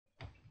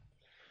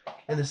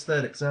In this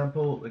third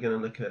example, we're going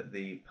to look at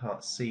the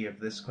part C of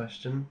this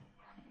question.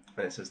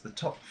 And it says the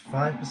top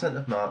 5%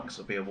 of marks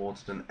will be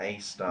awarded an A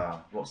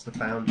star. What's the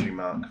boundary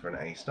mark for an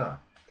A star?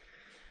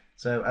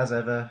 So as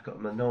ever, I've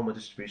got my normal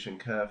distribution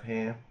curve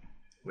here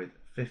with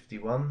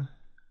 51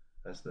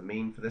 as the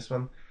mean for this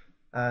one.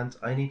 And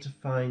I need to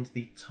find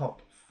the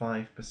top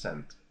 5%.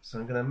 So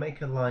I'm going to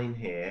make a line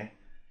here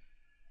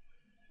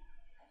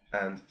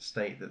and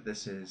state that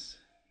this is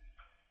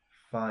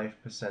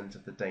 5%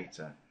 of the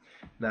data.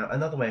 Now,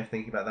 another way of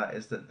thinking about that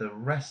is that the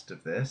rest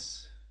of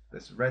this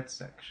red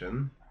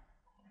section,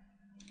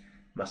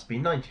 must be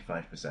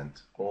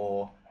 95%,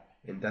 or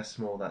in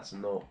decimal that's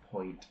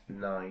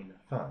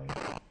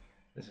 0.95.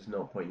 This is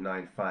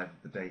 0.95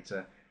 of the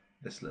data.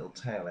 This little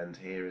tail end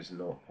here is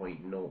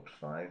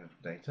 0.05 of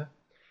the data.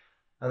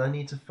 And I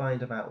need to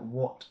find about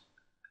what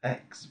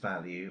x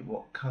value,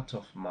 what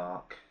cutoff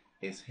mark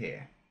is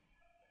here.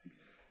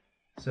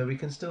 So we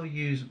can still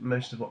use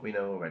most of what we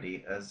know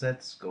already. A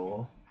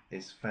z-score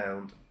is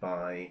found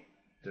by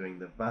doing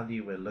the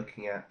value we're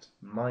looking at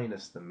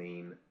minus the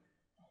mean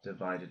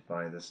divided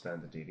by the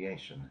standard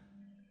deviation.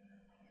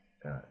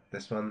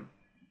 This one,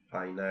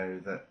 I know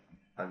that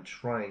I'm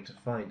trying to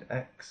find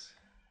x.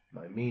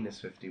 My mean is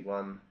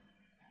 51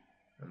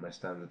 and my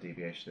standard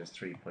deviation is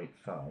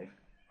 3.5.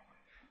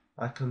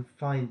 I can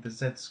find the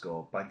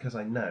z-score because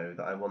I know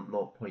that I want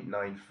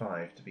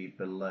 0.95 to be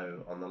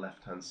below on the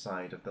left hand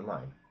side of the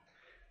line.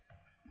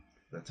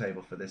 The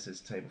table for this is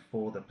table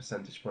 4, the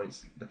percentage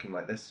points looking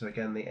like this. So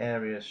again, the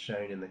area is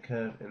shown in the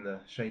curve in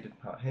the shaded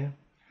part here.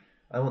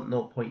 I want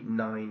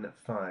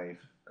 0.95.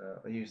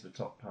 I use the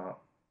top part,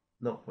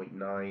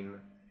 0.9,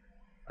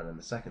 and then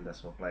the second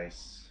decimal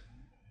place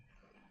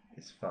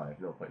is 5,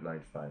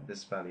 0.95.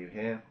 This value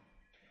here,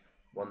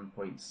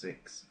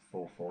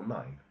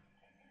 1.6449.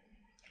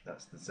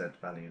 That's the z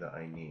value that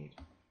I need.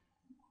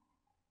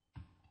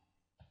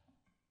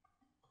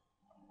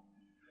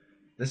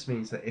 This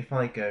means that if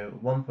I go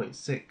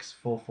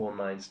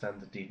 1.6449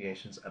 standard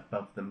deviations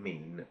above the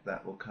mean,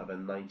 that will cover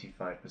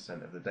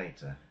 95% of the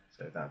data,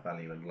 so that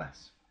value and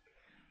less.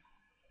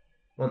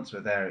 Once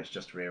we're there, it's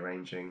just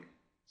rearranging,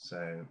 so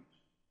I'm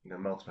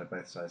going to multiply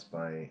both sides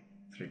by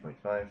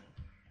 3.5,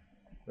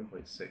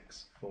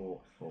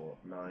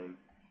 1.6449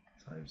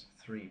 times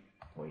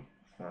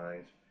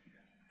 3.5,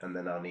 and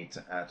then I'll need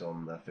to add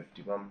on the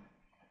 51.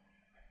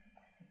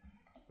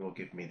 It will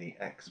give me the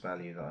x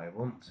value that I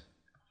want.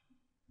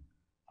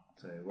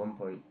 So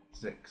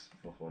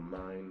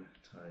 1.6449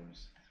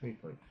 times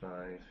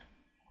 3.5,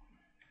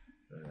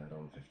 and add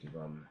on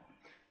 51.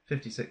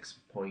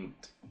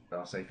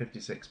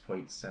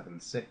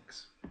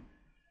 56.76.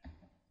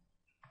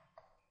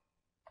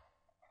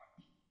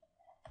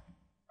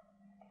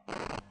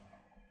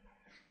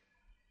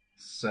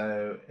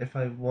 So if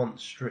I want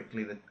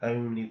strictly the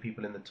only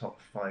people in the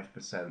top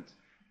 5%,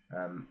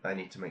 I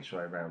need to make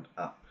sure I round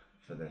up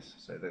for this.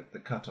 So the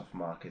cutoff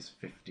mark is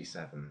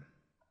 57.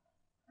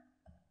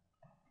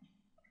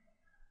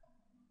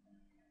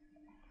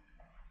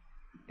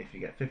 If you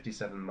get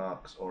 57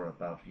 marks or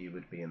above, you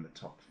would be in the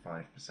top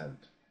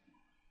 5%.